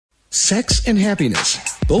Sex and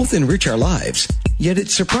happiness both enrich our lives, yet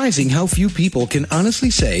it's surprising how few people can honestly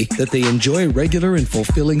say that they enjoy regular and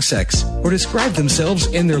fulfilling sex or describe themselves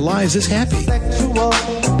and their lives as happy.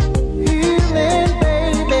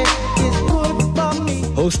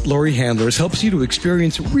 Host Laurie Handlers helps you to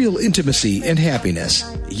experience real intimacy and happiness.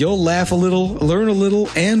 You'll laugh a little, learn a little,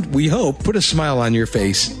 and, we hope, put a smile on your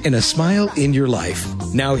face and a smile in your life.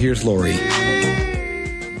 Now here's Laurie.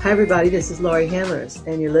 Hi, everybody. This is Laurie Handlers,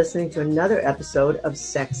 and you're listening to another episode of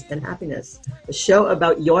Sex and Happiness, a show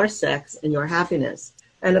about your sex and your happiness.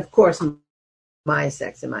 And, of course, my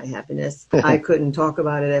sex and my happiness. I couldn't talk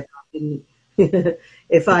about it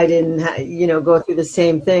if I didn't, go through the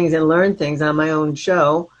same things and learn things on my own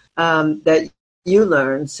show that you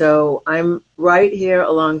learn. So I'm right here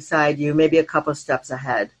alongside you, maybe a couple steps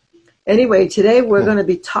ahead. Anyway, today we're going to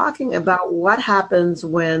be talking about what happens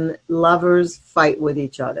when lovers fight with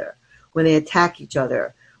each other, when they attack each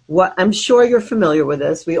other. I'm sure you're familiar with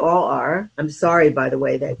this. We all are. I'm sorry, by the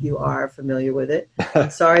way, that you are familiar with it. I'm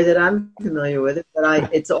sorry that I'm familiar with it,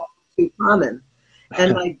 but it's all too common.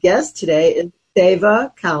 And my guest today is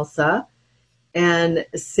Seva Khalsa. And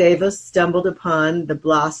Seva stumbled upon the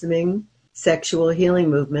blossoming sexual healing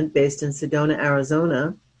movement based in Sedona,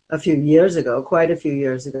 Arizona, quite a few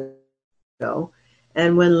years ago.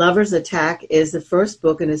 And When Lovers Attack is the first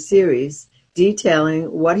book in a series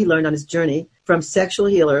detailing what he learned on his journey from sexual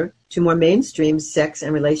healer to more mainstream sex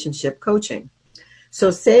and relationship coaching. So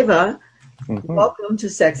Seva, welcome to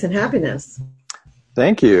Sex and Happiness.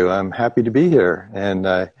 Thank you. I'm happy to be here. And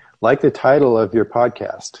I like the title of your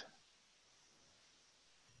podcast.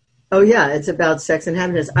 Oh, yeah. It's about sex and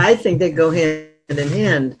happiness. I think they go hand in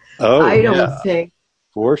hand. Oh, I don't think.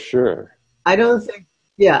 For sure. I don't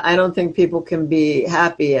think people can be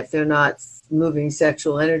happy if they're not moving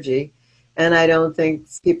sexual energy. And I don't think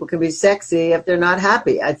people can be sexy if they're not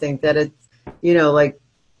happy. I think that it's,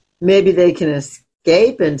 maybe they can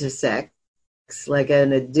escape into sex, like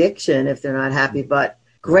an addiction if they're not happy. But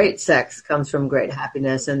great sex comes from great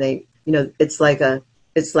happiness. And it's like a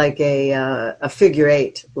figure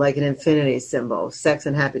eight, like an infinity symbol. Sex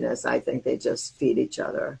and happiness, I think they just feed each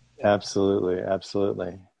other. Absolutely,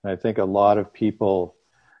 absolutely. I think a lot of people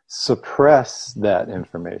suppress that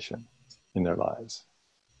information in their lives.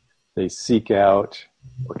 They seek out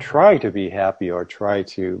or try to be happy or try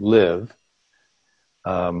to live,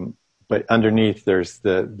 but underneath there's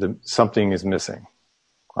the something is missing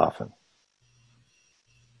often.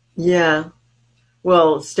 Yeah.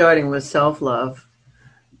 Well, starting with self-love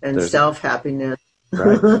and self-happiness.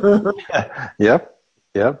 Right.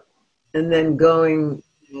 Yep. And then going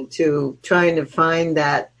to trying to find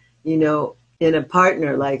that, in a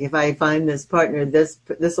partner, like if I find this partner, this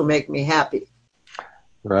will make me happy.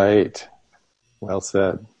 Right. Well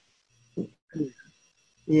said.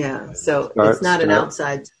 Yeah. So it's not an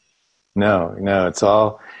outside. No,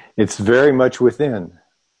 it's very much within.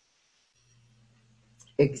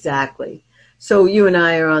 Exactly. So you and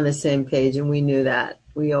I are on the same page, and we knew that.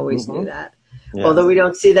 We always knew that. Yeah. Although we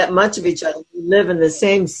don't see that much of each other. We live in the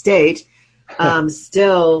same state.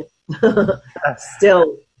 Still,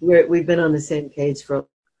 we've been on the same page for a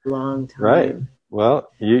long time. Right. Well,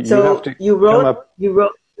 you have to come up. You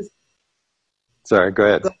wrote. Sorry, go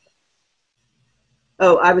ahead.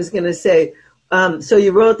 Oh, I was going to say, so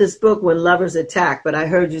you wrote this book, When Lovers Attack, but I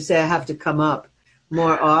heard you say I have to come up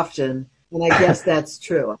more often, and I guess that's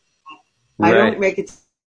true. Right. I don't make it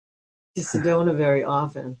to Sedona very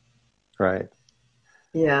often. Right.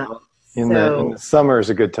 Yeah. In the summer is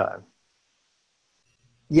a good time.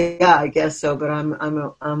 Yeah, I guess so. But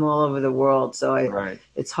I'm all over the world, so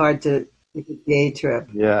it's hard to take a day trip.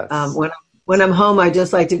 Yes. When I'm home, I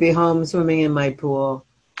just like to be home swimming in my pool.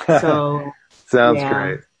 So sounds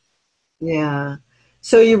great. Yeah.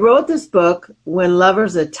 So you wrote this book, When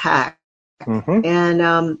Lovers Attack, and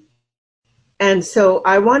so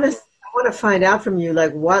I want to find out from you,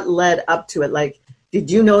 like, what led up to it. Like, did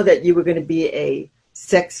you know that you were going to be a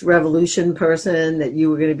sex revolution person, that you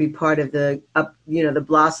were going to be part of the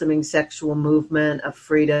blossoming sexual movement of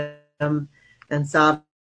freedom and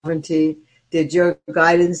sovereignty? Did your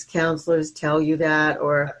guidance counselors tell you that?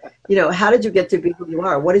 Or, how did you get to be who you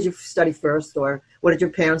are? What did you study first? Or what did your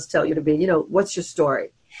parents tell you to be? What's your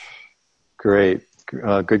story? Great.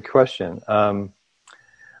 Good question.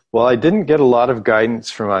 Well, I didn't get a lot of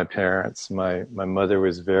guidance from my parents. My mother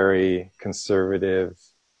was very conservative,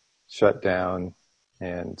 shut down,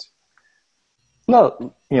 and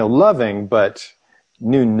loving, but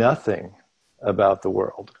knew nothing about the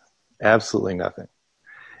world. Absolutely nothing.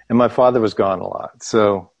 And my father was gone a lot.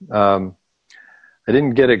 So I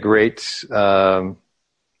didn't get a great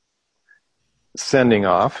sending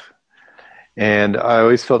off. And I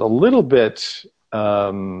always felt a little bit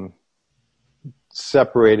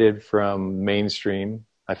separated from mainstream.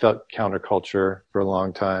 I felt counterculture for a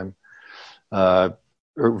long time.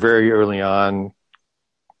 Very early on,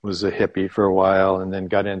 was a hippie for a while, and then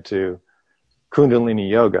got into Kundalini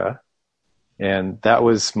Yoga, and that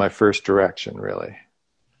was my first direction, really.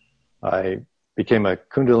 I became a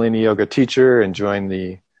Kundalini Yoga teacher and joined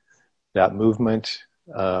that movement.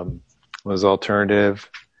 Was alternative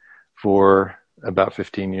for about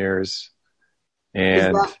 15 years.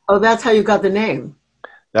 And that's how you got the name.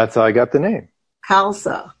 That's how I got the name.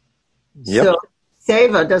 Khalsa. Yep. So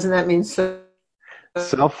Seva, doesn't that mean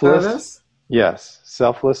selfless? Service? Yes,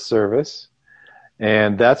 selfless service.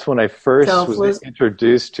 And that's when I first was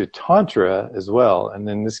introduced to Tantra as well. And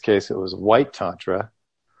in this case, it was White Tantra,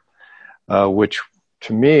 which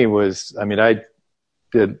to me was, I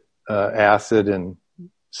did acid and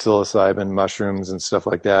psilocybin mushrooms and stuff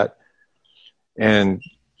like that, and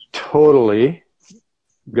totally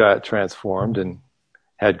got transformed and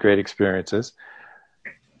had great experiences.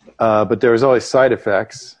 But there was always side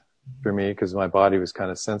effects for me because my body was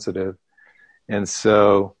kind of sensitive. And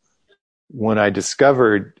so when I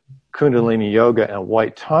discovered Kundalini Yoga and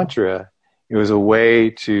White Tantra, it was a way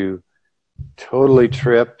to totally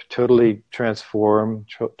trip, totally transform,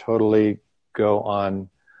 totally go on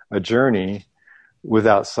a journey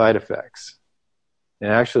without side effects.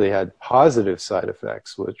 And actually had positive side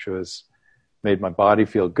effects, which was made my body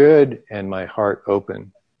feel good and my heart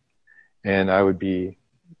open. And I would be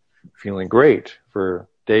feeling great for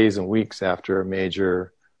days and weeks after a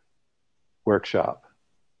major workshop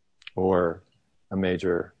or a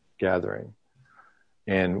major gathering.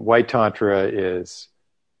 And White Tantra is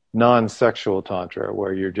non-sexual Tantra,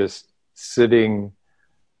 where you're just sitting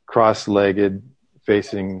cross-legged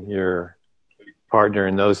facing your partner.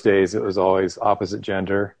 In those days, it was always opposite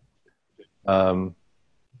gender, and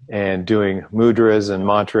doing mudras and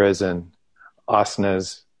mantras and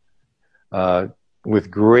asanas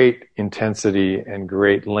with great intensity and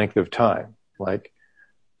great length of time. Like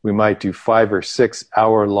we might do 5 or 6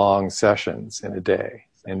 hour long sessions in a day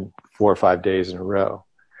and 4 or 5 days in a row.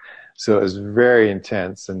 So it was very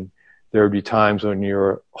intense. And there would be times when you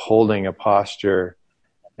were holding a posture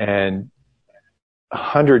and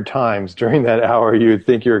 100 times during that hour, you would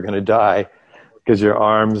think you were going to die because your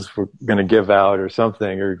arms were going to give out or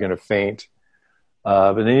something, or you're going to faint.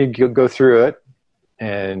 But then you'd go through it,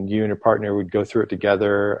 and you and your partner would go through it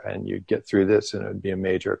together, and you'd get through this, and it would be a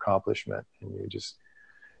major accomplishment. And you just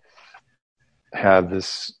have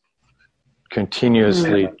this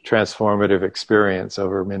continuously transformative experience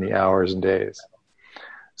over many hours and days.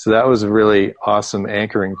 So that was a really awesome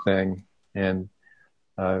anchoring thing, and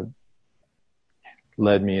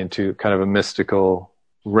led me into kind of a mystical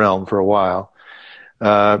realm for a while.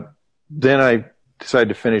 Then I decided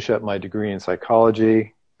to finish up my degree in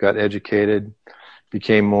psychology, got educated,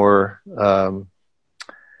 became more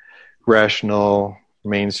rational,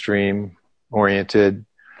 mainstream oriented.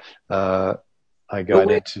 I got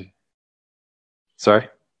into... Sorry?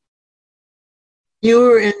 You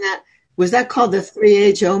were in that... Was that called the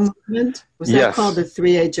 3HO movement? Was that called the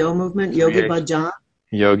 3HO movement? Yogi Bhajan?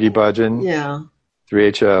 Yogi Bhajan. Yeah.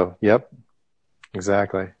 3HO. Yep.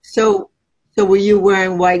 Exactly. So were you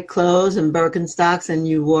wearing white clothes and Birkenstocks and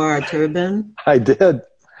you wore a turban? I did.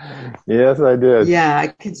 Yes, I did. Yeah, I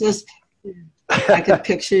could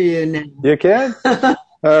picture you now. You can? All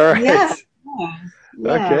right. Yeah.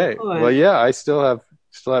 Okay. Well, yeah, I still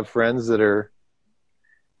have friends that are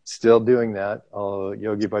still doing that. Although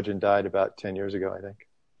Yogi Bhajan died about 10 years ago, I think.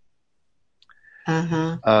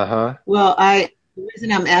 Well, the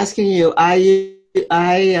reason I'm asking you, I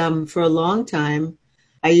for a long time,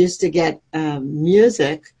 I used to get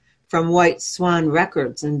music from White Swan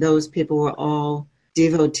Records, and those people were all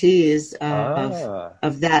devotees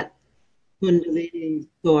of that Kundalini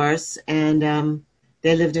source, and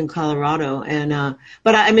they lived in Colorado. And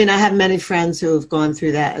but I have many friends who have gone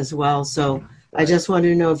through that as well. So I just wanted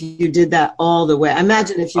to know if you did that all the way. I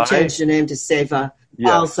imagine if you changed your name to Seva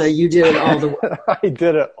Khalsa, you did it all the way. I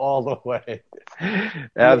did it all the way.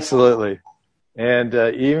 Absolutely. And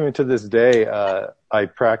even to this day, I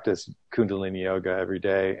practice Kundalini Yoga every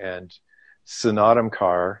day. And Sanattam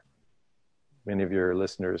Kaur, many of your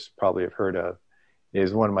listeners probably have heard of,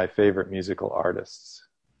 is one of my favorite musical artists.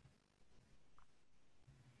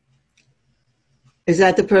 Is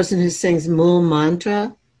that the person who sings Mool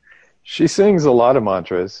Mantra? She sings a lot of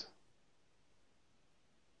mantras.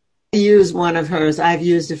 I use one of hers. I've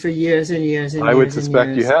used it for years and years and years. I would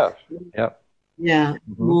suspect you have. Yep. Yeah.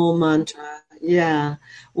 Mool Mantra. Yeah.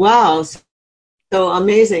 Wow. so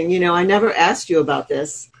amazing. You know, I never asked you about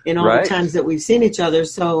this in all the times that we've seen each other.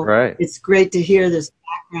 So it's great to hear this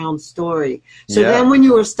background story. So then when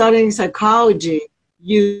you were studying psychology,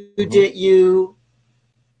 you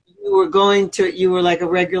were like a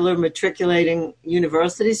regular matriculating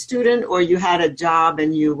university student, or you had a job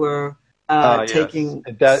and you were taking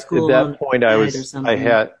school at that point at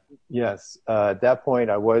that point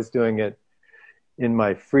I was doing it in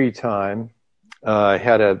my free time. I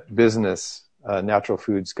had a business, natural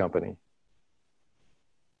foods company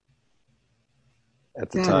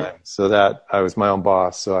at the time. So that I was my own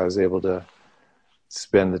boss, so I was able to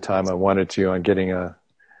spend the time I wanted to on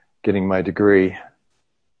getting my degree.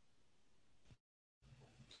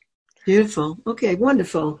 Beautiful. Okay,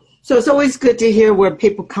 wonderful. So it's always good to hear where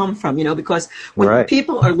people come from, you know, because when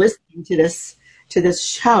people are listening to this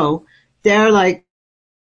show, they're like,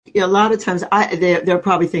 a lot of times they're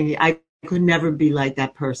probably thinking, I could never be like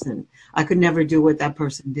that person. I could never do what that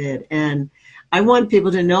person did. And I want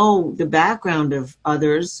people to know the background of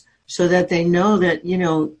others so that they know that, you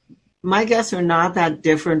know, my guests are not that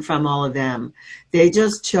different from all of them. They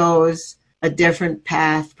just chose a different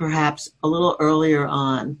path, perhaps a little earlier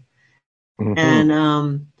on.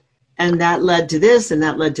 Mm-hmm. And that led to this, and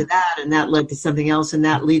that led to that, and that led to something else, and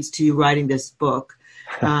that leads to you writing this book,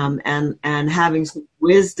 and having some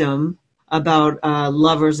wisdom about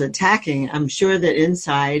lovers attacking. I'm sure that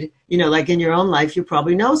inside, you know, like in your own life, you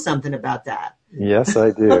probably know something about that. Yes, I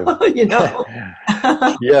do. You know,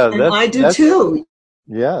 and I do too.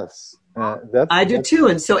 Yes, I do too,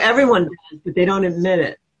 and so everyone does, but they don't admit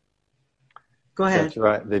it. Go ahead. That's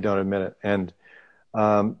right. They don't admit it, and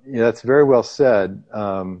that's very well said.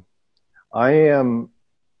 I am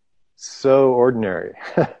so ordinary.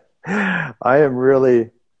 I am really.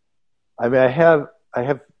 I mean, I have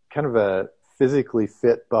kind of a physically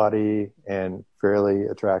fit body and fairly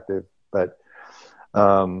attractive, but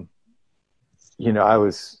you know,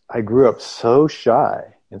 I grew up so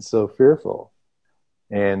shy and so fearful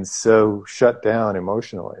and so shut down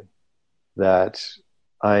emotionally that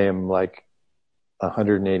I am like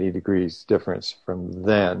 180 degrees difference from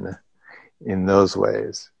then in those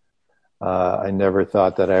ways. I never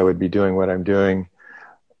thought that I would be doing what I'm doing.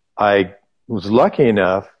 I was lucky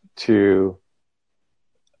enough to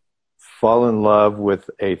fall in love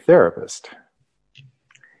with a therapist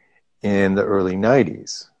in the early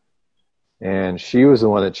 90s. And she was the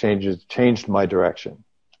one that changed my direction.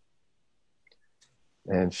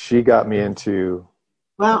 And she got me into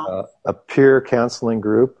a peer counseling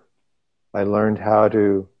group. I learned how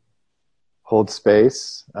to hold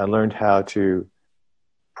space. I learned how to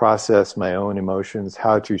process my own emotions,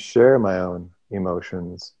 how to share my own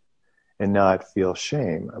emotions and not feel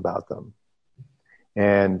shame about them.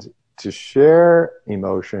 And to share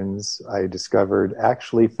emotions, I discovered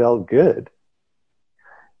actually felt good.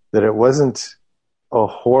 That it wasn't a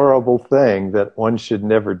horrible thing that one should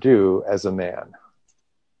never do as a man.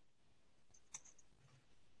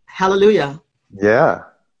 Hallelujah. Yeah,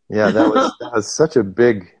 that was such a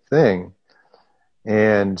big thing.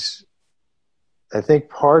 And I think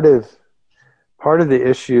part of the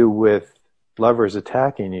issue with lovers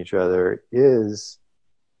attacking each other is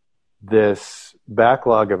this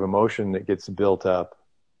backlog of emotion that gets built up.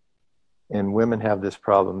 And women have this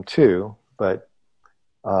problem too, but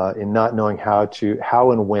in not knowing how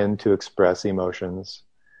and when to express emotions,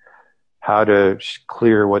 how to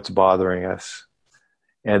clear what's bothering us.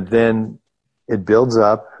 And then it builds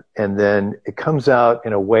up, and then it comes out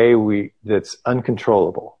in a way that's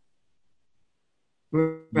uncontrollable.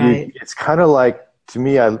 Right. It's kind of like, to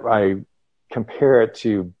me, I compare it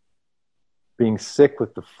to being sick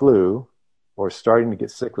with the flu, or starting to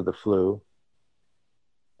get sick with the flu.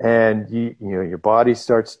 And you know, your body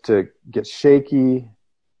starts to get shaky.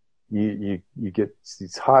 You get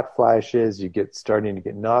these hot flashes, you get starting to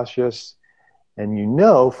get nauseous, and you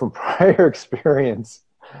know from prior experience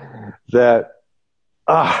that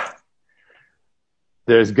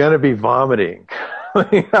there's going to be vomiting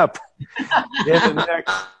coming up in the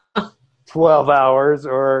next 12 hours,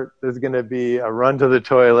 or there's going to be a run to the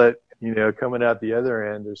toilet, you know, coming out the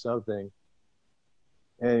other end or something.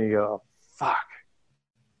 And you go, fuck.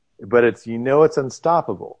 But it's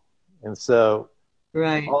unstoppable. And so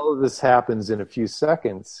right. all of this happens in a few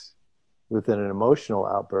seconds within an emotional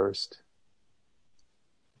outburst.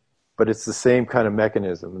 But it's the same kind of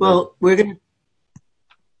mechanism. Well, we're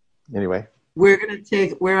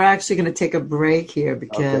actually going to take a break here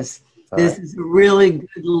because this is a really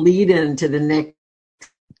good lead-in to the next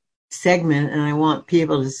segment, and I want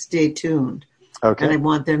people to stay tuned. Okay. And I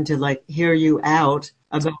want them to hear you out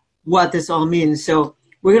about what this all means. So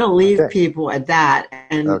We're going to leave people at that.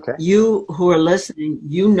 And you who are listening,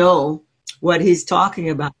 you know what he's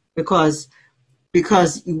talking about because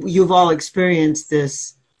you've all experienced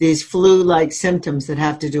these flu-like symptoms that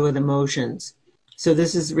have to do with emotions. So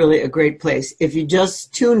this is really a great place. If you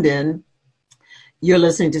just tuned in, you're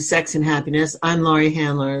listening to Sex and Happiness. I'm Laurie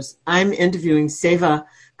Handlers. I'm interviewing Seva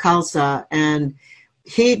Khalsa, and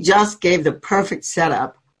he just gave the perfect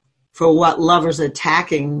setup for what lovers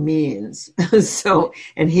attacking means.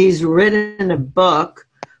 And he's written a book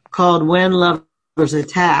called When Lovers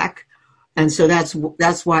Attack. And so that's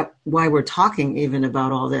why we're talking even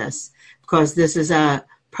about all this, because this is a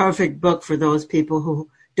perfect book for those people who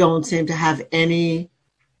don't seem to have any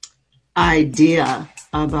idea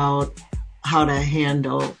about how to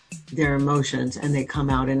handle their emotions and they come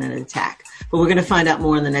out in an attack. But we're going to find out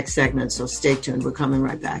more in the next segment, so stay tuned. We're coming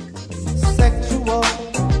right back.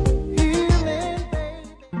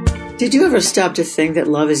 Did you ever stop to think that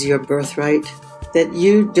love is your birthright? That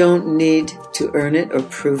you don't need to earn it or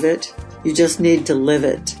prove it? You just need to live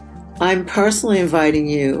it. I'm personally inviting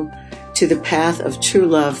you to the path of true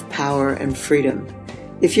love, power, and freedom.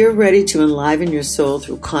 If you're ready to enliven your soul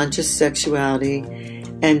through conscious sexuality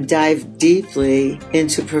and dive deeply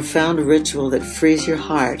into profound ritual that frees your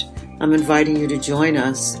heart, I'm inviting you to join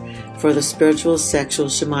us for the Spiritual Sexual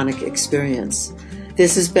Shamanic Experience.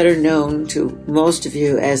 This is better known to most of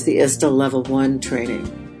you as the ISTA Level 1 training.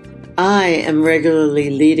 I am regularly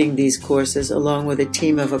leading these courses along with a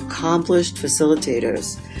team of accomplished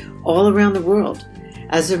facilitators all around the world.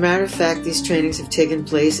 As a matter of fact, these trainings have taken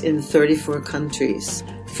place in 34 countries.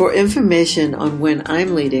 For information on when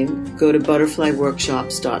I'm leading, go to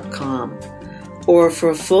butterflyworkshops.com. Or for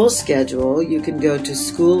a full schedule, you can go to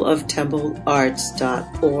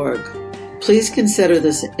schooloftemplearts.org. Please consider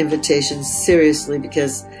this invitation seriously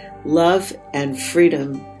because love and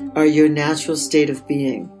freedom are your natural state of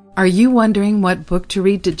being. Are you wondering what book to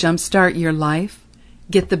read to jumpstart your life?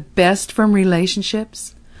 Get the best from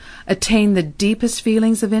relationships? Attain the deepest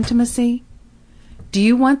feelings of intimacy? Do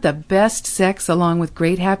you want the best sex along with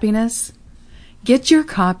great happiness? Get your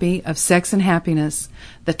copy of Sex and Happiness,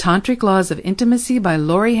 The Tantric Laws of Intimacy by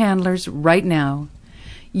Laurie Handlers right now.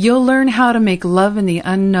 You'll learn how to make love in the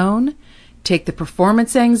unknown, take the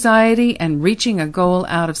performance anxiety and reaching a goal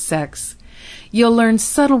out of sex. You'll learn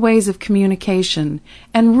subtle ways of communication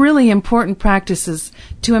and really important practices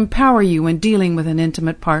to empower you when dealing with an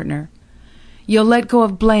intimate partner. You'll let go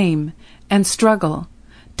of blame and struggle.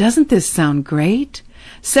 Doesn't this sound great?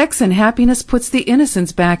 Sex and Happiness puts the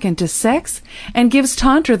innocence back into sex and gives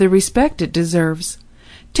Tantra the respect it deserves.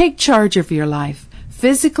 Take charge of your life,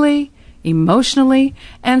 physically, emotionally,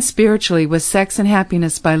 and spiritually with Sex and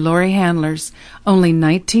Happiness by Laurie Handlers, only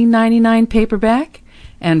 $19.99 paperback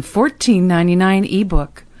and $14.99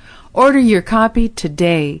 ebook. Order your copy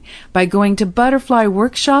today by going to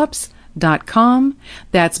butterflyworkshops.com.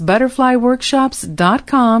 That's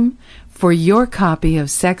butterflyworkshops.com for your copy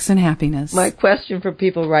of Sex and Happiness. My question for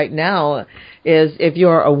people right now is if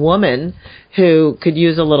you're a woman who could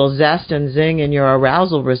use a little zest and zing in your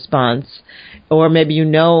arousal response, or maybe you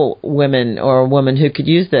know women or a woman who could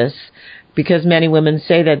use this, because many women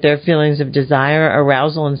say that their feelings of desire,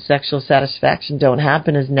 arousal, and sexual satisfaction don't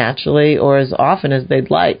happen as naturally or as often as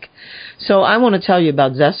they'd like. So I want to tell you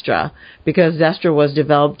about Zestra, because Zestra was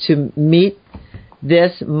developed to meet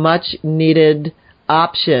this much-needed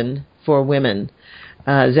option for women.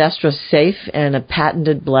 Zestra's safe and a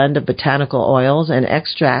patented blend of botanical oils and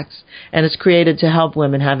extracts, and it's created to help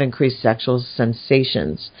women have increased sexual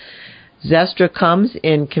sensations. Zestra comes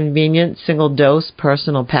in convenient single-dose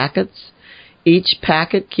personal packets. Each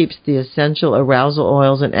packet keeps the essential arousal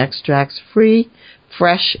oils and extracts free,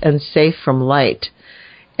 fresh, and safe from light.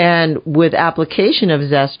 And with application of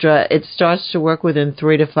Zestra, it starts to work within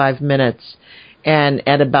 3 to 5 minutes. And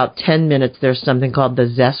at about 10 minutes, there's something called the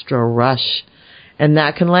Zestra Rush. And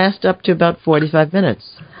that can last up to about 45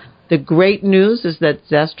 minutes. The great news is that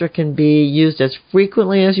Zestra can be used as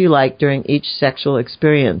frequently as you like during each sexual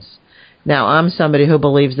experience. Now, I'm somebody who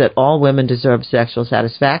believes that all women deserve sexual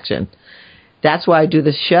satisfaction. That's why I do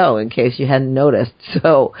this show, in case you hadn't noticed.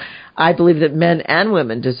 So I believe that men and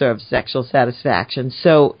women deserve sexual satisfaction.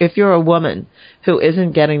 So if you're a woman who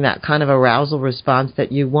isn't getting that kind of arousal response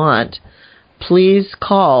that you want, please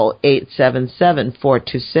call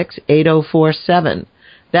 877-426-8047.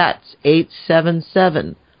 That's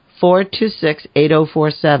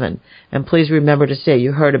 877-426-8047. And please remember to say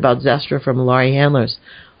you heard about Zestra from Laurie Handlers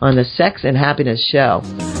on the Sex and Happiness Show.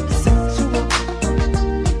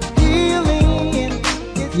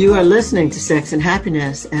 You are listening to Sex and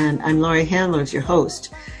Happiness, and I'm Laurie Handlers, your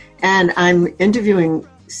host. And I'm interviewing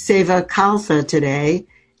Seva Khalsa today,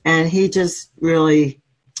 and he just really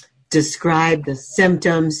described the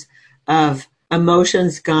symptoms of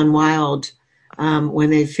emotions gone wild when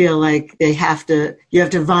they feel like you have to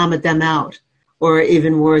vomit them out, or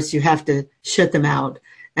even worse, you have to shit them out,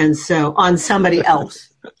 and so on somebody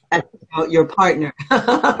else, your partner.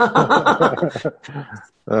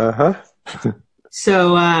 Uh-huh.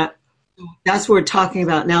 So that's what we're talking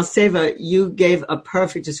about. Now, Seva, you gave a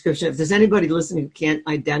perfect description. If there's anybody listening who can't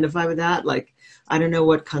identify with that, like, I don't know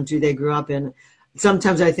what country they grew up in.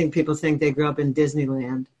 Sometimes I think people think they grew up in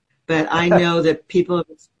Disneyland. But I know that people have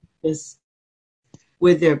experienced this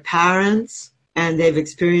with their parents, and they've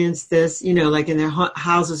experienced this, like in their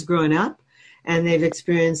houses growing up, and they've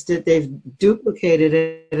experienced it. They've duplicated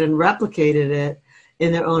it and replicated it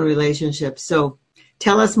in their own relationships. So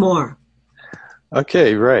tell us more.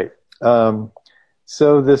 Okay, right. So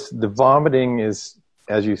the vomiting is,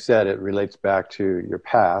 as you said, it relates back to your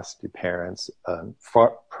past, your parents,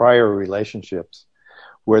 prior relationships,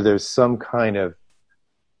 where there's some kind of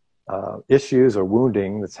issues or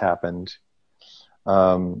wounding that's happened,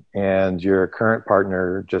 and your current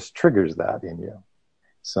partner just triggers that in you,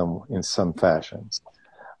 in some fashion,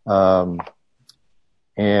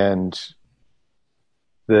 and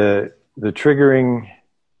the triggering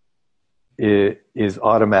is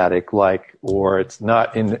automatic, or it's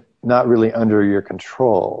not really under your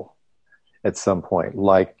control at some point,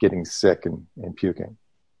 like getting sick and puking.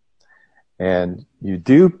 And you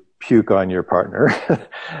do puke on your partner,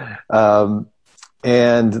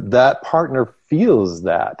 and that partner feels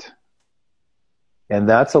that. And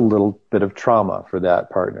that's a little bit of trauma for that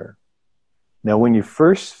partner. Now, when you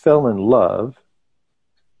first fell in love,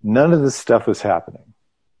 none of this stuff was happening.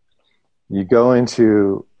 You go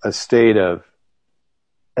into a state of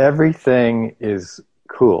everything is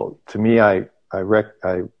cool. To me, I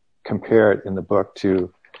compare it in the book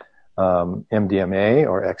to MDMA,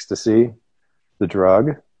 or ecstasy, the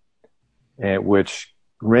drug, which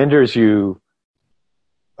renders you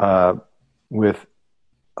with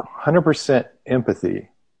 100% empathy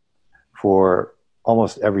for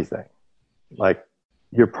almost everything. Like,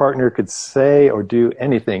 your partner could say or do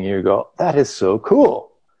anything, you go, that is so cool.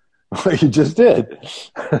 What you just did.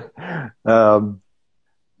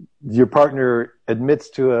 Your partner admits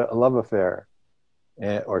to a love affair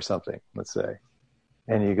or something, let's say,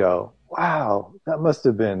 and you go, wow, that must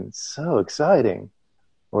have been so exciting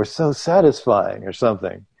or so satisfying or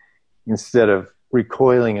something, instead of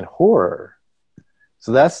recoiling in horror.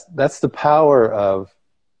 So that's the power of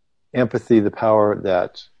empathy, the power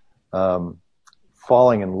that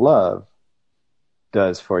falling in love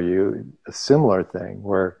does for you. A similar thing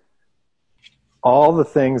where all the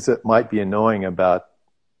things that might be annoying about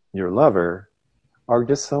your lover are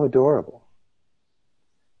just so adorable.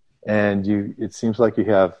 And it seems like you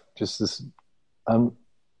have just this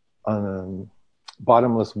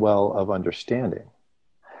bottomless well of understanding.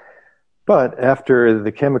 But after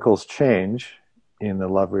the chemicals change in the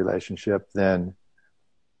love relationship, then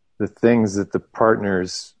the things that the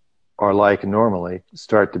partners are like normally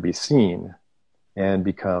start to be seen and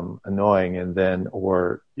become annoying, and then,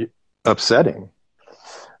 or upsetting.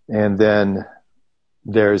 And then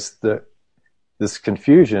there's this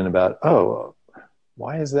confusion about, oh,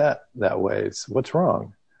 why is that way? What's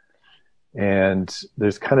wrong? And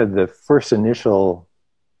there's kind of the first initial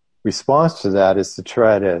response to that is to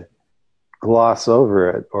try to gloss over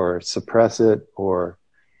it or suppress it or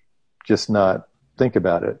just not think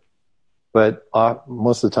about it. But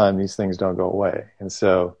most of the time these things don't go away. And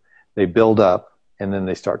so they build up and then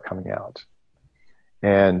they start coming out.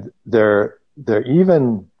 And they're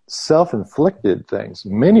even self-inflicted things.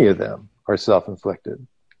 Many of them are self-inflicted.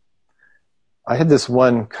 I had this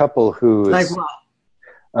one couple who is... Like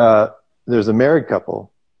what? There's a married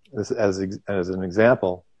couple, as an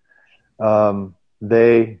example.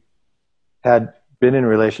 They had been in a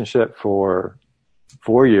relationship for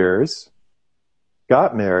 4 years,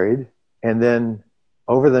 got married, and then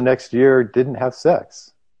over the next year didn't have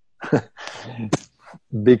sex.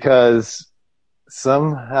 Because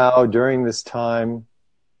somehow during this time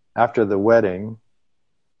after the wedding,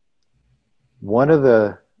 one of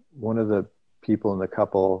the people in the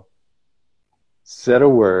couple said a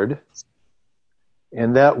word,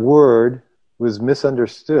 and that word was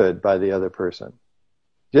misunderstood by the other person.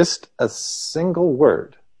 Just a single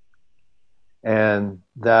word. And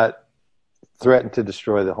that threatened to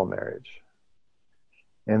destroy the whole marriage.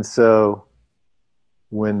 And so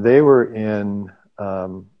when they were in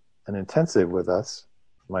an intensive with us,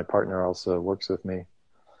 my partner also works with me,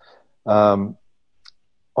 on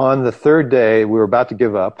the third day, we were about to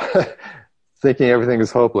give up, thinking everything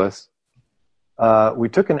was hopeless. we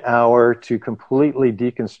took an hour to completely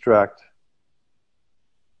deconstruct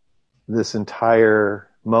this entire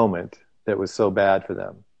moment that was so bad for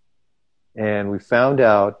them. And we found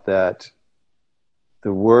out that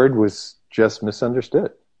the word was just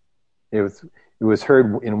misunderstood. It was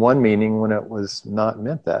heard in one meaning when it was not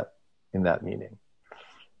meant that in that meaning.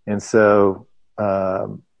 And so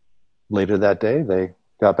later that day, they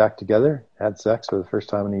got back together, had sex for the first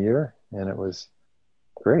time in a year, and it was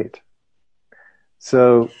great.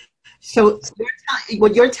 So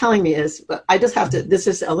what you're telling me is, I just have to, this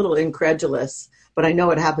is a little incredulous, but I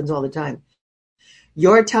know it happens all the time.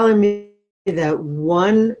 You're telling me that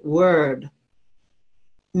one word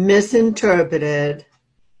misinterpreted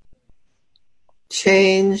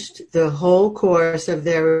changed the whole course of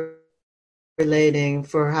their relating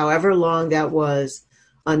for however long that was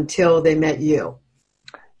until they met you.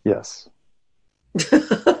 Yes.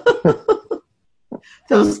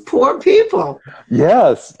 Those poor people.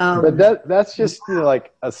 Yes. But that's just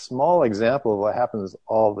like a small example of what happens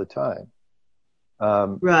all the time.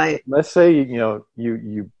 Right. Let's say,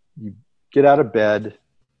 you get out of bed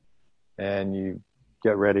and you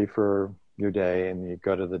get ready for your day and you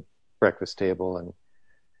go to the breakfast table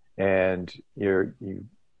and you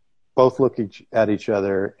both look at each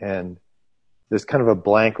other and there's kind of a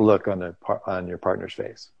blank look on your partner's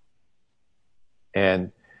face.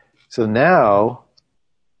 And so now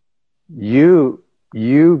you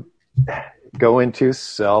go into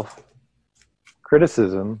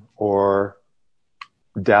self-criticism or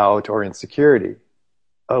doubt or insecurity.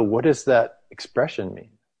 Oh, what does that expression mean?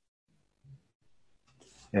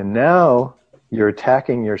 And now you're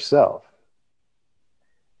attacking yourself.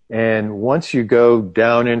 And once you go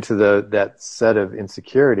down into that set of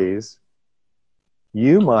insecurities,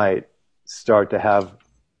 you might start to have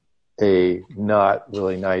a not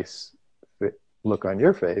really nice look on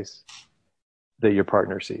your face that your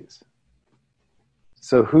partner sees.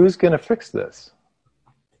 So who's going to fix this?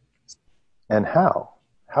 And how?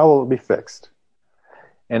 How will it be fixed?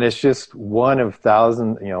 And it's just one of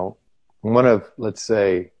thousands, one of, let's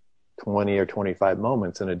say, 20 or 25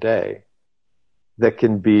 moments in a day that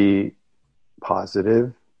can be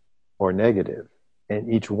positive or negative.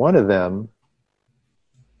 And each one of them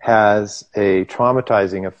has a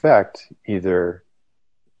traumatizing effect, either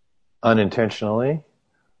unintentionally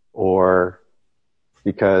or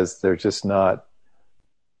because there's just not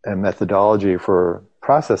a methodology for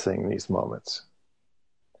processing these moments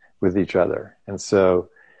with each other. And so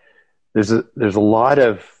there's a lot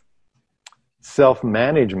of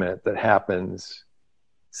self-management that happens,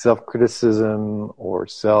 self-criticism or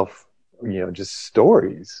just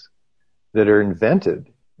stories that are invented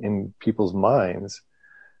in people's minds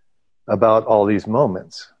about all these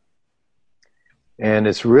moments. And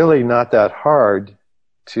it's really not that hard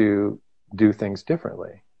to do things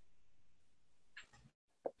differently.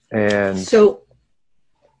 And so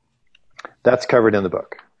that's covered in the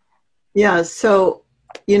book. Yeah. So,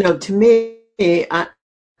 to me,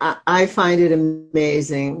 I find it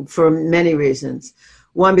amazing for many reasons.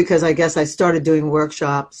 One, because I guess I started doing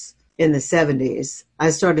workshops in the 70s. I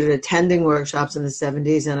started attending workshops in the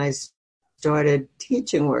 70s, and I started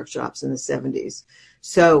teaching workshops in the 70s.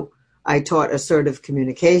 So I taught assertive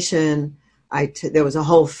communication. There was a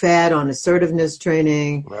whole fad on assertiveness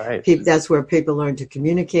training. Right. That's where people learn to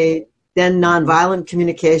communicate. Then nonviolent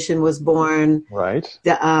communication was born. Right.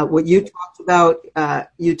 What you talked about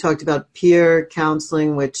peer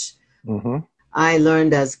counseling, which I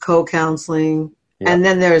learned as co-counseling. Yep. And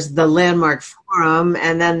then there's the Landmark Forum,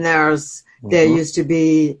 and then there used to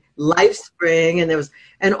be LifeSpring,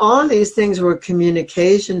 and all of these things were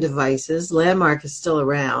communication devices. Landmark is still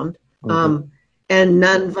around, and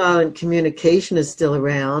nonviolent communication is still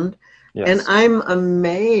around. Yes. And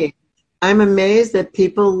I'm amazed that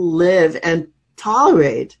people live and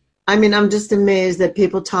tolerate. I mean, I'm just amazed that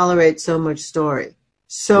people tolerate so much story,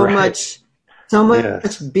 so much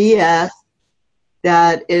BS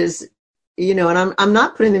that is, and I'm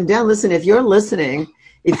not putting them down. Listen, if you're listening,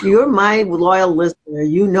 if you're my loyal listener,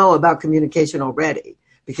 you know about communication already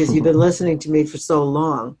because you've been listening to me for so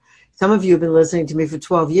long. Some of you have been listening to me for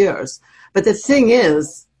 12 years. But the thing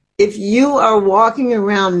is, if you are walking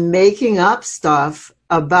around making up stuff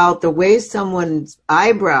about the way someone's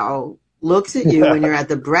eyebrow looks at you when you're at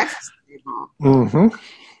the breakfast table,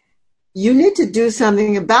 you need to do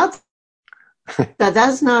something about that.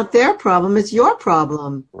 That's not their problem. It's your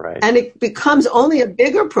problem. Right. And it becomes only a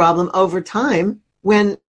bigger problem over time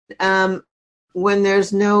when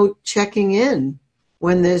there's no checking in,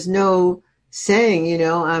 when there's no saying,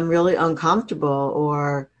 I'm really uncomfortable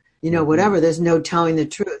or, whatever. There's no telling the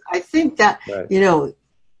truth. I think that,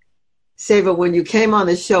 Seva, when you came on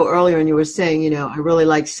the show earlier and you were saying, I really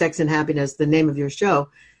like Sex and Happiness, the name of your show.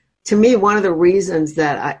 To me, one of the reasons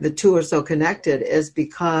that the two are so connected is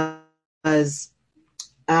because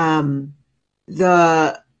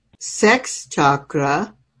the sex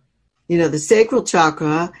chakra, the sacral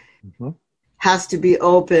chakra, has to be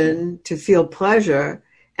open to feel pleasure,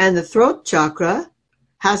 and the throat chakra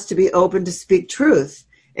has to be open to speak truth.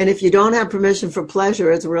 And if you don't have permission for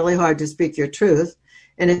pleasure, it's really hard to speak your truth.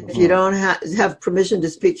 And if you don't have permission to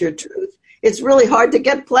speak your truth, it's really hard to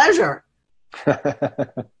get pleasure.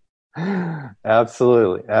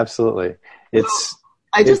 Absolutely.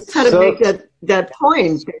 I just had to make that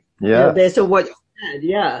point. Yeah. Based on what you said.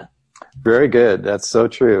 Yeah. Very good. That's so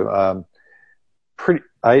true.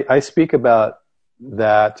 I speak about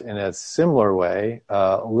that in a similar way,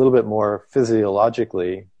 a little bit more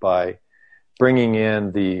physiologically, by bringing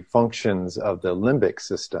in the functions of the limbic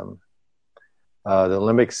system. The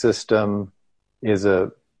limbic system is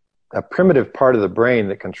a primitive part of the brain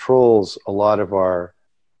that controls a lot of our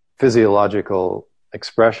physiological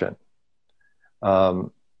expression.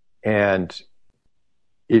 And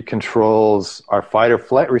it controls our fight or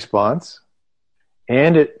flight response,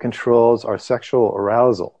 and it controls our sexual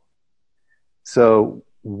arousal. So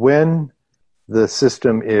when the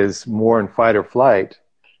system is more in fight or flight,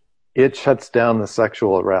 it shuts down the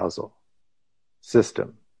sexual arousal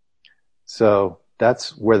system. So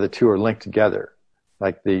that's where the two are linked together.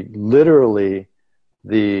 Like literally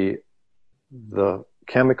the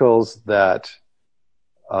chemicals that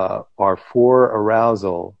are for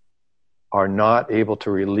arousal are not able to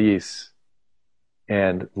release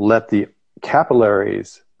and let the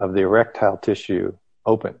capillaries of the erectile tissue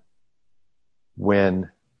open when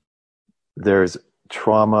there's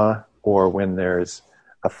trauma or when there's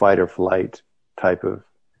a fight or flight type of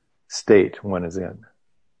state one is in.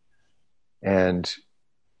 And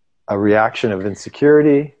a reaction of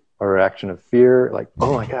insecurity or a reaction of fear, like,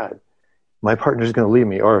 oh my God, my partner's going to leave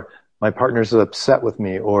me, or my partner's upset with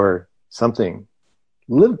me, or something,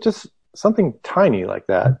 just something tiny like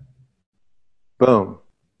that. Boom.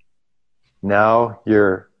 Now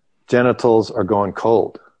your genitals are going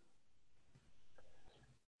cold.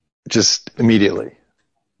 Just immediately.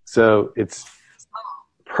 So it's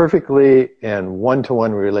perfectly in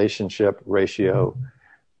one-to-one relationship ratio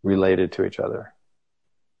related to each other.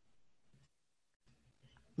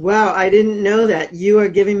 Wow, I didn't know that. You are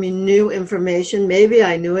giving me new information. Maybe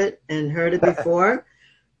I knew it and heard it before.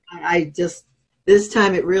 This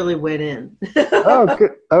time it really went in. Oh,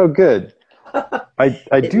 good. Oh, good.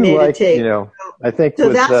 I do like, I think. So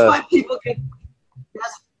that's why people can.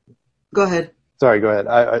 Yes. Go ahead. Sorry, go ahead.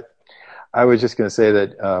 I was just going to say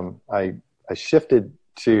that I shifted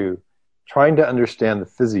to trying to understand the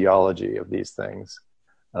physiology of these things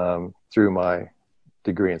through my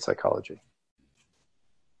degree in psychology.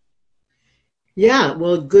 Yeah,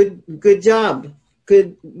 well, good job.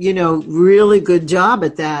 Good, really good job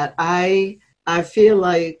at that. I feel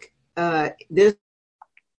like this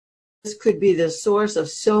could be the source of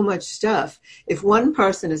so much stuff. If one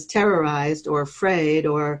person is terrorized or afraid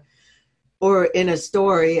or in a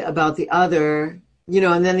story about the other,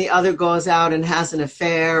 and then the other goes out and has an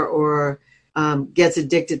affair or gets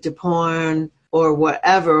addicted to porn or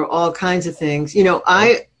whatever, all kinds of things.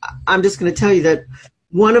 I'm just going to tell you that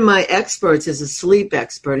one of my experts is a sleep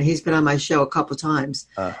expert, and he's been on my show a couple times.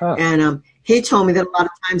 Uh-huh. And he told me that a lot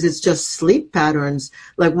of times it's just sleep patterns.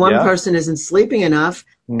 Like one person isn't sleeping enough,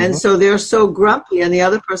 and so they're so grumpy, and the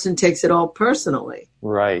other person takes it all personally.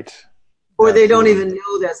 Right. Or Absolutely. They don't even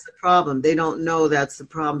know that's the problem. They don't know that's the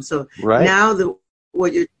problem. So now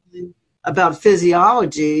what you're doing about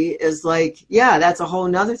physiology is like, that's a whole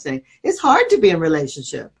nother thing. It's hard to be in a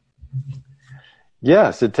relationship.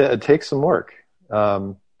 Yes, it takes some work.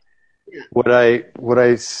 What I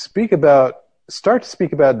start to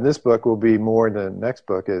speak about in this book will be more in the next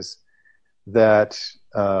book, is that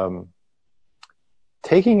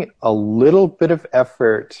taking a little bit of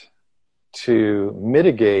effort to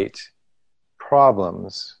mitigate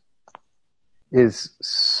problems is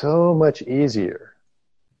so much easier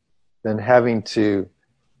than having to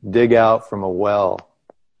dig out from a well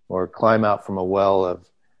or climb out from a well of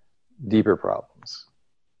deeper problems,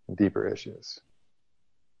 deeper issues.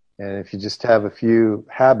 And if you just have a few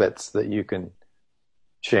habits that you can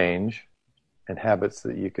change and habits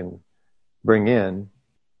that you can bring in,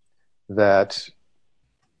 that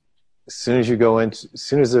as soon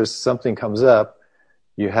as there's something comes up,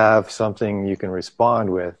 you have something you can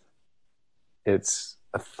respond with. It's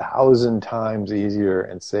 1,000 times easier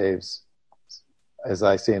and saves, as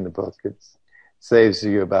I say in the book, it saves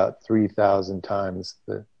you about 3,000 times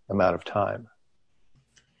the amount of time.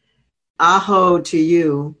 aho to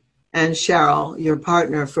you and Cheryl, your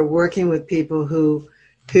partner, for working with people who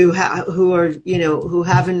are, who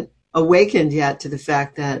haven't awakened yet to the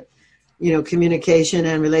fact that, communication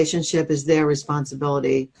and relationship is their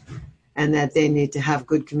responsibility, and that they need to have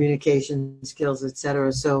good communication skills,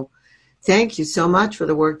 etc. So thank you so much for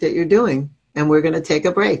the work that you're doing. And we're going to take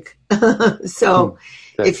a break. So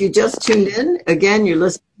if you just tuned in, again, you're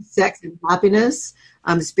listening to Sex and Happiness.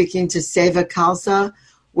 I'm speaking to Seva Khalsa.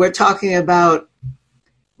 We're talking about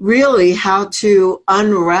really how to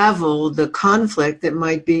unravel the conflict that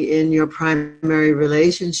might be in your primary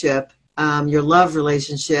relationship, your love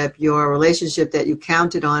relationship, your relationship that you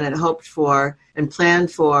counted on and hoped for and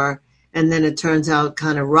planned for, and then it turns out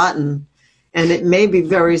kind of rotten. And it may be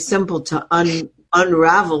very simple to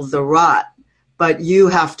unravel the rot, but you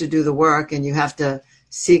have to do the work and you have to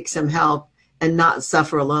seek some help and not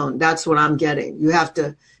suffer alone. That's what I'm getting. You have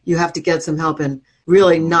to get some help and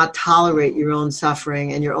really not tolerate your own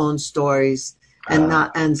suffering and your own stories,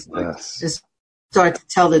 and start to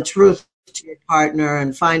tell the truth to your partner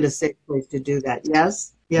and find a safe place to do that.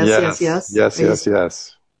 Yes? Yes.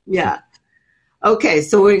 Yeah. Okay,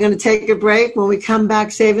 so we're going to take a break. When we come back,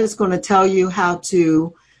 Seva's going to tell you how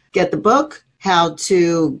to get the book, how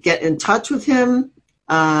to get in touch with him,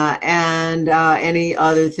 and any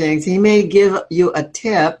other things. He may give you a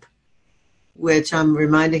tip, which I'm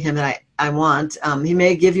reminding him that I want. He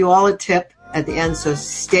may give you all a tip at the end, so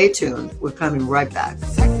stay tuned. We're coming right back.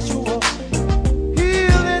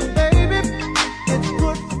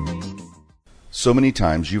 So many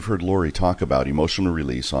times you've heard Lori talk about emotional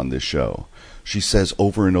release on this show. She says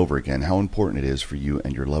over and over again how important it is for you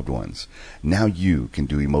and your loved ones. Now you can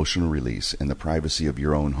do emotional release in the privacy of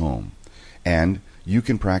your own home. And you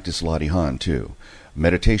can practice Lottie Han too,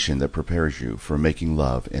 meditation that prepares you for making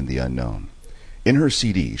love in the unknown. In her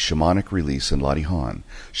CD, Shamanic Release and Lottie Han,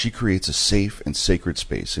 she creates a safe and sacred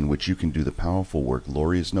space in which you can do the powerful work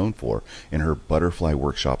Lori is known for in her Butterfly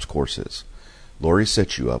Workshops courses. Lori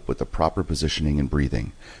sets you up with the proper positioning and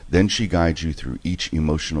breathing. Then she guides you through each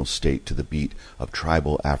emotional state to the beat of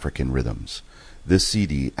tribal African rhythms. This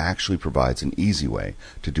CD actually provides an easy way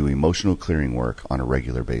to do emotional clearing work on a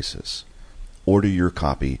regular basis. Order your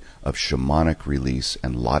copy of Shamanic Release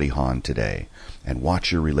and Lottie Han today and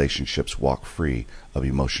watch your relationships walk free of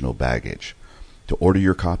emotional baggage. To order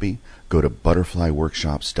your copy, go to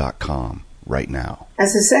butterflyworkshops.com right now.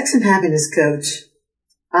 As a sex and happiness coach,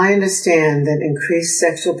 I understand that increased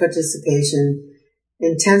sexual participation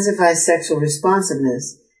intensifies sexual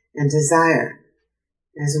responsiveness and desire,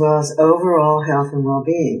 as well as overall health and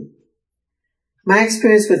well-being. My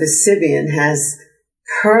experience with the Sybian has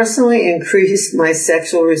personally increased my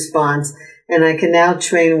sexual response, and I can now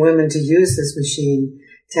train women to use this machine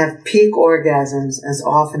to have peak orgasms as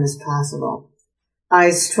often as possible.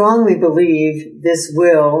 I strongly believe this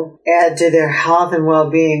will add to their health and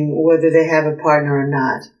well-being whether they have a partner or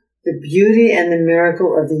not. The beauty and the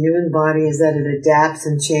miracle of the human body is that it adapts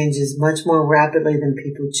and changes much more rapidly than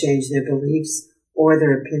people change their beliefs or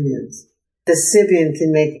their opinions. The Sybian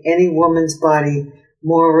can make any woman's body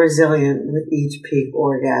more resilient with each peak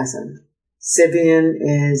orgasm. Sybian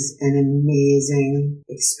is an amazing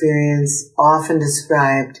experience, often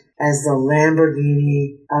described as the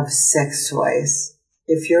Lamborghini of sex toys.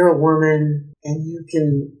 If you're a woman and you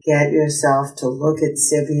can get yourself to look at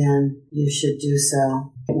Sybian, you should do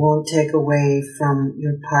so. It won't take away from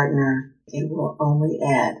your partner. It will only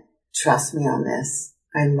add. Trust me on this.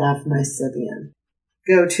 I love my Sybian.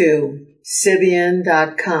 Go to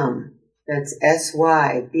Sybian.com. That's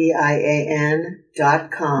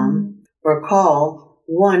SYBIAN.com, or call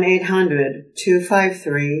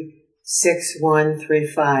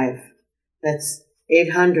 1-800-253-6135. That's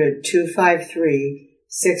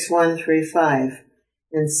 800-253-6135.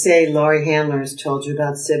 And say Lori Handlers told you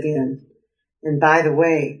about Sybian. And by the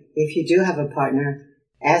way, if you do have a partner,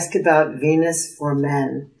 ask about Venus for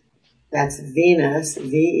Men. That's Venus,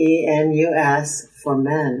 VENUS, for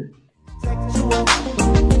men.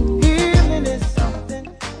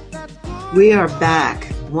 We are back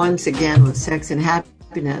once again with Sex and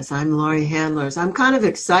Happiness. I'm Lori Handlers. I'm kind of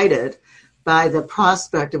excited by the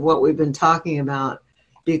prospect of what we've been talking about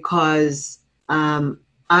because I'm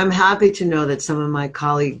happy to know that some of my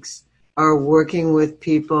colleagues are working with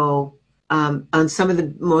people on some of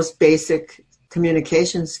the most basic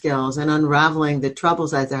communication skills and unraveling the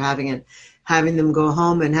troubles that they're having and having them go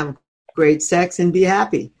home and have great sex and be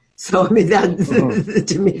happy. So, I mean, that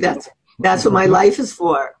to me, that's what my life is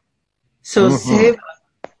for. So, Seva,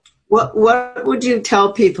 what would you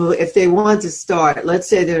tell people if they want to start? Let's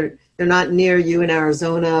say they're not near you in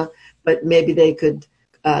Arizona, but maybe they could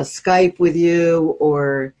Skype with you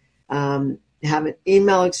or have an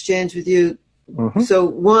email exchange with you. Mm-hmm. So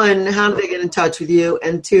one, how do they get in touch with you?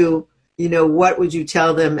 And two, what would you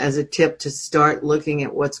tell them as a tip to start looking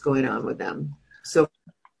at what's going on with them? So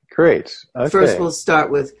great. Okay. First, we'll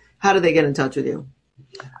start with how do they get in touch with you?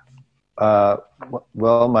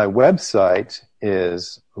 Well, my website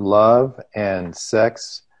is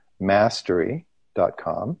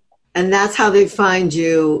loveandsexmastery.com. And that's how they find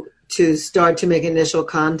you to start to make initial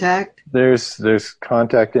contact? There's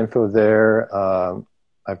contact info there.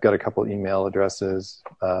 I've got a couple email addresses,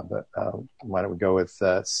 but why don't we go with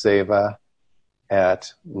Seva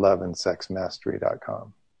at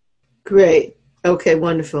loveandsexmastery.com. Great. Okay,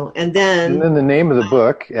 wonderful. And then the name of the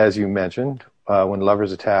book, as you mentioned, When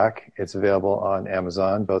Lovers Attack, it's available on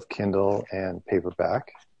Amazon, both Kindle and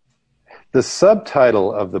paperback. The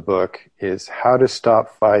subtitle of the book is How to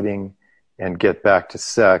Stop Fighting and Get Back to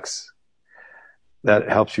Sex. That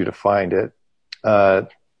helps you to find it. And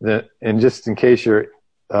just in case you're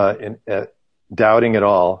doubting it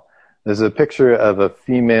all, there's a picture of a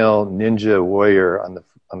female ninja warrior on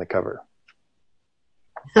the cover.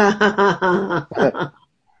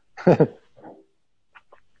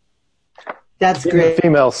 That's great.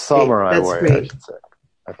 Female samurai warrior, great. I should say.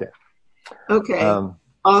 Okay.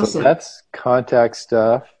 Awesome. So that's contact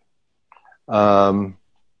stuff. And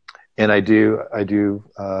I do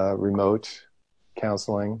remote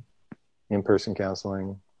counseling, in-person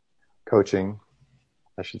counseling, coaching,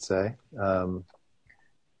 I should say.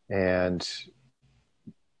 And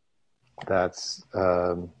that's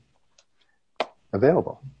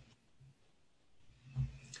available.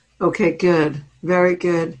 Okay, good. Very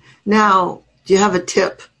good. Now, do you have a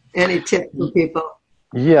tip? Any tip for people?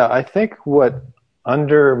 Yeah, I think what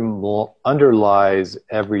underlies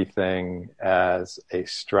everything as a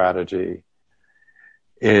strategy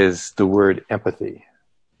is the word empathy.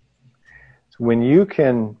 When you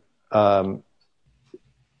can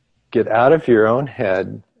get out of your own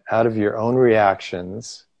head, out of your own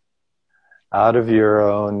reactions, out of your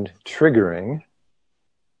own triggering,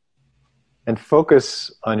 and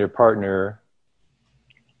focus on your partner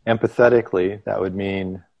empathetically, that would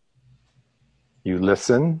mean you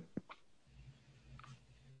listen,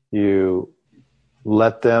 you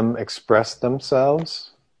let them express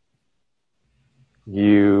themselves,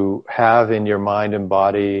 you have in your mind and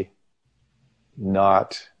body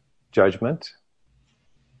not judgment,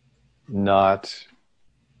 not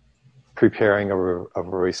preparing a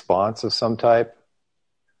response of some type,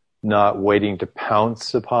 not waiting to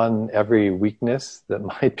pounce upon every weakness that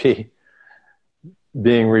might be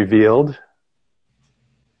being revealed,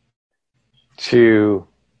 to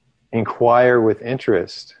inquire with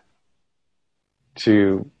interest,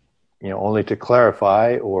 to, only to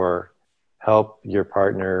clarify or help your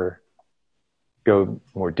partner go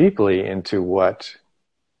more deeply into what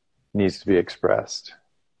needs to be expressed.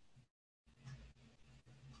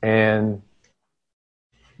 And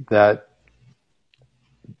that's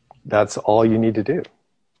all you need to do.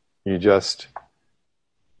 You just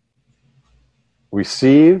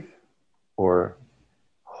receive or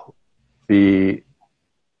be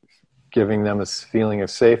giving them a feeling of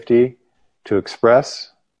safety to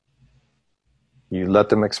express. You let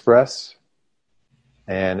them express,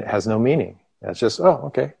 and it has no meaning. That's just, oh,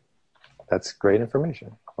 okay, that's great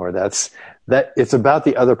information. Or that it's about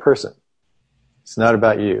the other person. It's not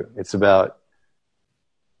about you. It's about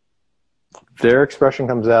their expression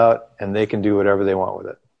comes out and they can do whatever they want with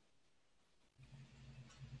it.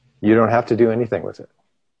 You don't have to do anything with it.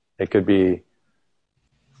 That could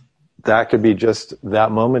be just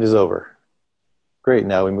that moment is over. Great,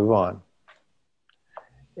 now we move on.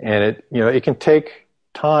 And it can take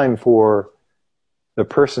time for the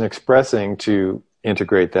person expressing to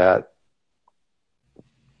integrate that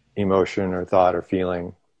emotion or thought or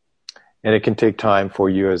feeling. And it can take time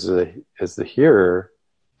for you as the hearer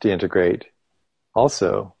to integrate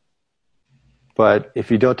also. But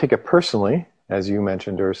if you don't take it personally, as you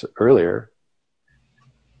mentioned earlier,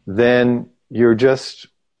 then you're just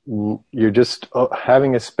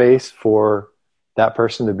having a space for that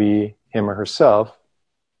person to be him or herself,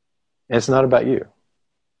 and it's not about you.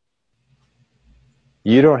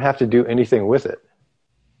 You don't have to do anything with it.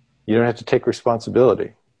 You don't have to take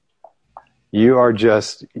responsibility. You are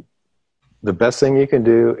just, the best thing you can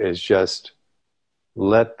do is just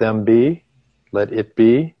let them be, let it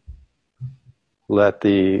be, let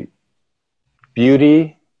the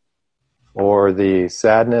beauty or the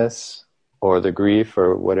sadness or the grief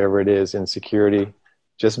or whatever it is, insecurity,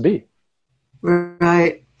 just be.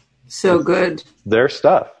 Right. So good. Their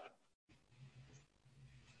stuff.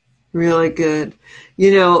 Really good.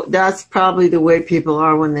 You know, that's probably the way people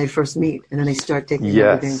are when they first meet, and then they start taking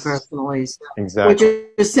everything personally. So exactly. What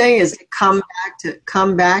you're saying is to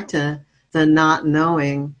come back to the not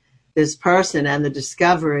knowing this person and the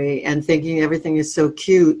discovery and thinking everything is so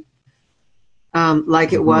cute,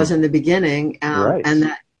 like it was in the beginning, right. and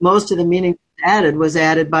that most of the meaning was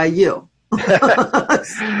added by you. That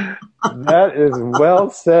is well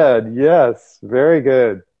said. Yes, very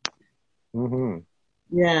good. Mm-hmm.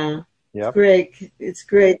 Yeah. Yep. It's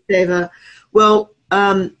great, Deva. Well,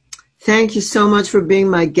 thank you so much for being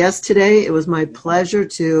my guest today. It was my pleasure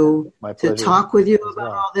to talk with you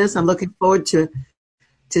about all this. I'm looking forward to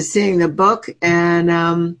seeing the book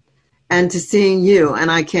and to seeing you.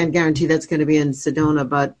 And I can't guarantee that's going to be in Sedona,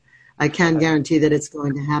 but I can guarantee that it's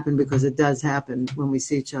going to happen because it does happen when we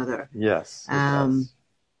see each other. Yes. It does.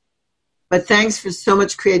 But thanks for so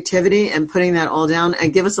much creativity and putting that all down.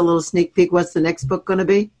 And give us a little sneak peek. What's the next book going to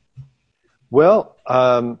be? Well,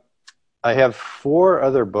 I have 4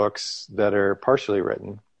 other books that are partially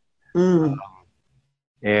written.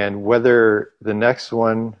 And whether the next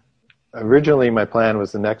one, originally my plan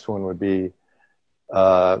was the next one would be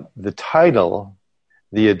the title,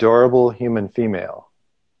 The Adorable Human Female,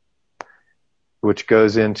 which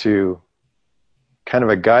goes into kind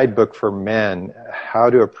of a guidebook for men, how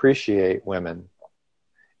to appreciate women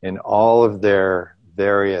in all of their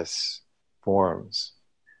various forms,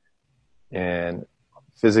 and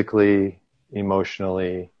physically,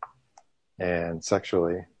 emotionally, and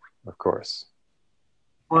sexually, of course.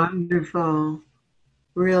 Wonderful.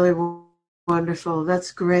 Really wonderful.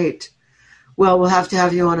 That's great. Well, we'll have to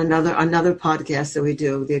have you on another podcast that we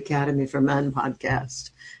do, the Academy for Men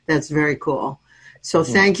podcast. That's very cool. So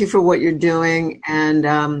thank you for what you're doing. And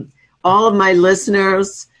all of my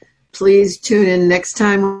listeners, please tune in next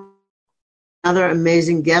time. Another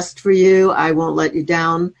amazing guest for you. I won't let you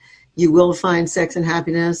down. You will find sex and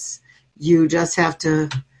happiness. You just have to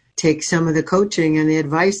take some of the coaching and the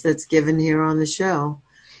advice that's given here on the show.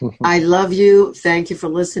 I love you. Thank you for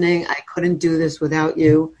listening. I couldn't do this without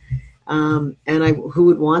you. And who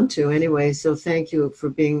would want to anyway? So thank you for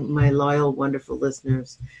being my loyal, wonderful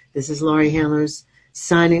listeners. This is Laurie Handlers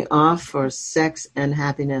signing off for Sex and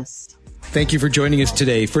Happiness. Thank you for joining us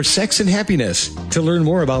today for Sex and Happiness. To learn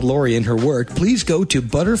more about Laurie and her work, please go to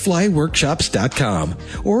butterflyworkshops.com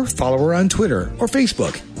or follow her on Twitter or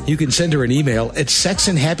Facebook. You can send her an email at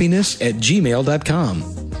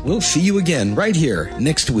sexandhappiness@gmail.com. We'll see you again right here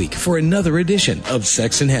next week for another edition of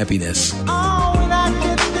Sex and Happiness.